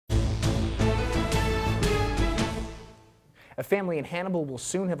A family in Hannibal will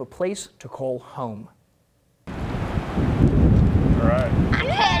soon have a place to call home. All right. I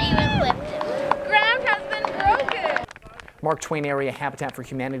can't even lift it. Ground has been broken. Mark Twain Area Habitat for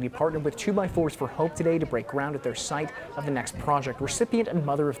Humanity partnered with 2x4s for Hope today to break ground at their site of the next project. Recipient and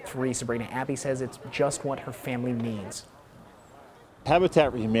mother of 3, Sabrina Abbey, says it's just what her family needs.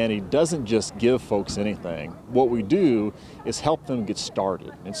 Habitat for Humanity doesn't just give folks anything. What we do is help them get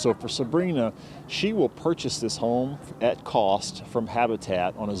started. And so for Sabrina, she will purchase this home at cost from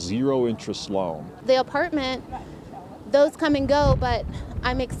Habitat on a zero-interest loan. The apartment, those come and go, but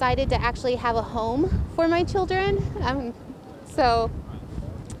I'm excited to actually have a home for my children. So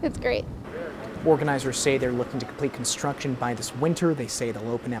it's great. Organizers say they're looking to complete construction by this winter. They say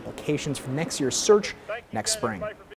they'll open applications for next year's search next spring.